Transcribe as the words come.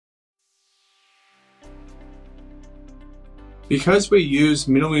Because we use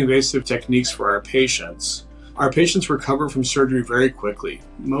minimally invasive techniques for our patients recover from surgery very quickly.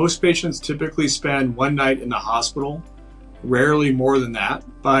 Most patients typically spend one night in the hospital, rarely more than that.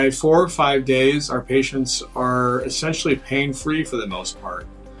 By 4 or 5 days, our patients are essentially pain-free for the most part.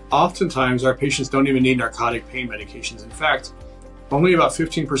 Oftentimes, our patients don't even need narcotic pain medications. In fact, only about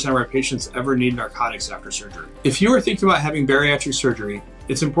 15% of our patients ever need narcotics after surgery. If you are thinking about having bariatric surgery,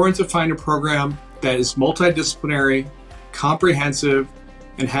 it's important to find a program that is multidisciplinary, comprehensive,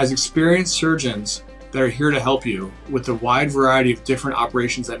 and has experienced surgeons that are here to help you with a wide variety of different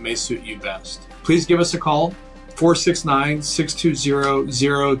operations that may suit you best. Please give us a call,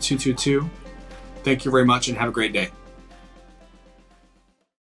 469-620-0222. Thank you very much and have a great day.